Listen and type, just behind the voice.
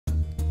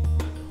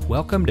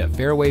Welcome to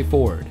Fairway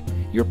Ford,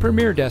 your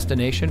premier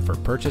destination for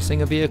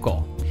purchasing a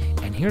vehicle.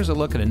 And here's a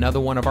look at another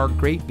one of our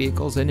great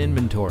vehicles in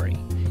inventory,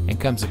 and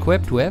comes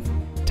equipped with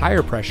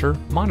tire pressure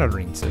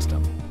monitoring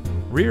system,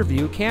 rear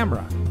view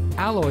camera,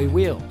 alloy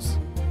wheels,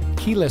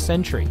 keyless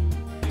entry,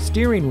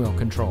 steering wheel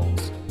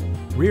controls,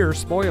 rear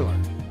spoiler,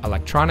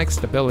 electronic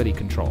stability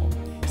control,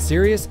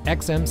 Sirius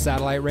XM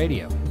satellite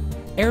radio,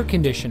 air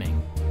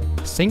conditioning,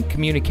 sync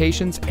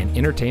communications and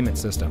entertainment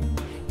system,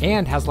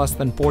 and has less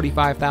than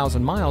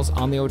 45,000 miles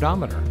on the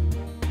odometer.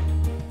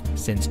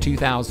 Since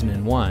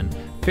 2001,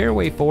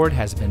 Fairway Ford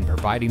has been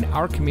providing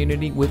our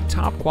community with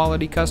top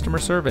quality customer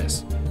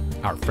service.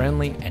 Our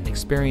friendly and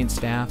experienced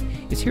staff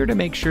is here to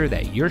make sure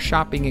that your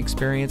shopping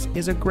experience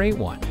is a great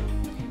one.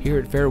 Here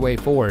at Fairway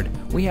Ford,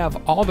 we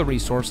have all the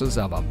resources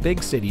of a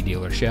big city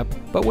dealership,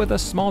 but with a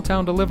small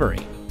town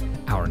delivery.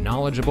 Our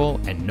knowledgeable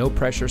and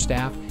no-pressure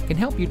staff can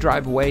help you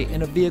drive away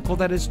in a vehicle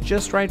that is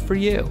just right for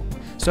you.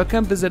 So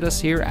come visit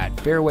us here at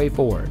Fairway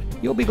Ford.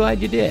 You'll be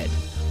glad you did.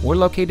 We're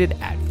located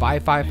at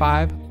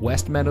 555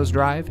 West Meadows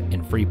Drive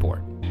in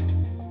Freeport.